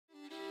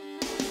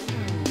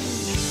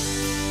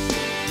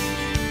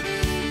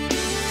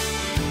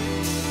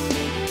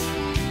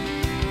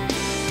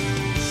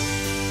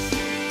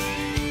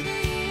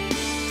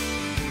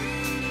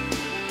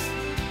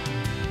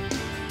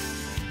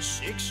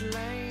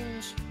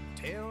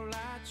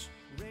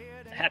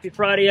Happy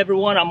Friday,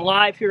 everyone. I'm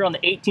live here on the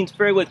 18th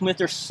fairway with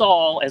Mr.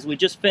 Saul as we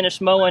just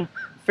finished mowing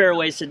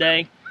fairways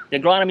today. The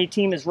agronomy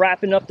team is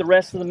wrapping up the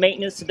rest of the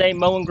maintenance today,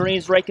 mowing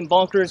greens, raking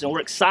bunkers, and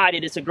we're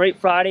excited. It's a great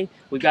Friday.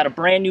 We've got a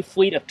brand new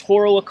fleet of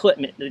Toro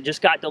equipment that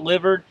just got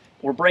delivered.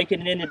 We're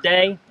breaking it in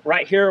today.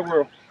 Right here,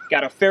 we've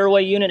got a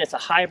fairway unit. It's a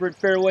hybrid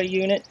fairway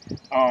unit.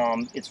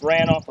 It's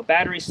ran off a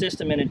battery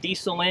system and a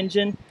diesel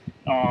engine.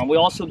 We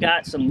also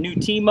got some new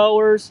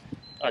T-mowers,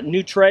 a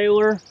new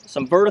trailer,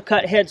 some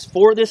verticut heads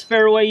for this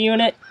fairway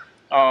unit,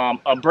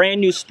 a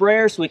brand new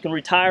sprayer so we can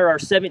retire our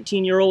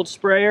 17-year-old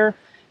sprayer,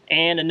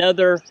 and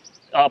another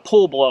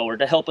pull blower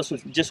to help us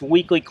with just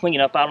weekly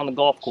cleanup out on the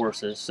golf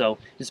courses. So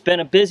it's been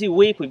a busy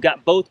week. We've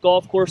got both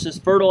golf courses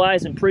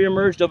fertilized and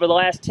pre-emerged over the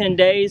last 10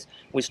 days.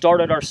 We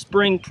started our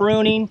spring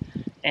pruning,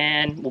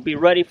 and we'll be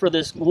ready for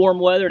this warm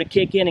weather to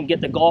kick in and get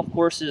the golf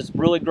courses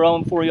really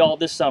growing for you all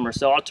this summer.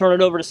 So I'll turn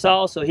it over to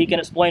Sal so he can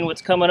explain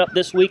what's coming up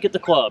this week at the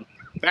club.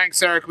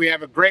 Thanks, Eric. We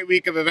have a great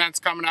week of events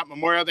coming up.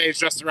 Memorial Day is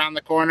just around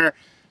the corner.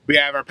 We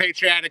have our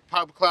Patriotic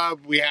Pub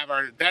Club. We have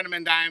our Denim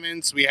and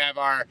Diamonds. We have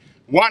our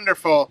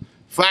wonderful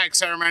flag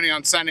ceremony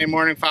on Sunday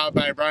morning, followed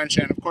by a brunch.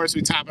 And, of course,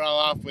 we top it all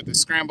off with the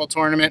Scramble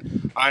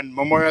Tournament on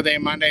Memorial Day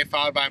Monday,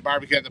 followed by a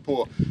barbecue at the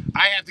pool.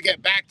 I have to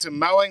get back to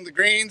mowing the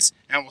greens,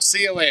 and we'll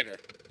see you later.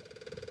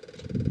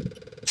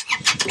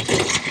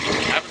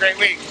 Have a great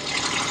week.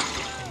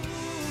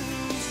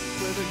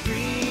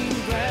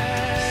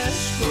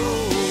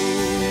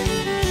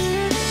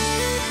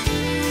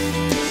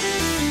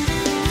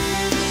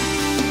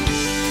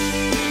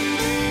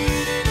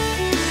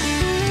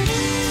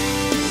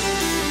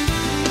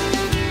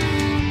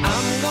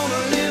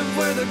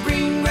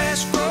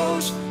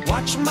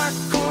 Watch my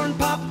corn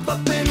pop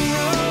up in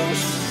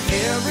rows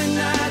every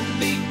night.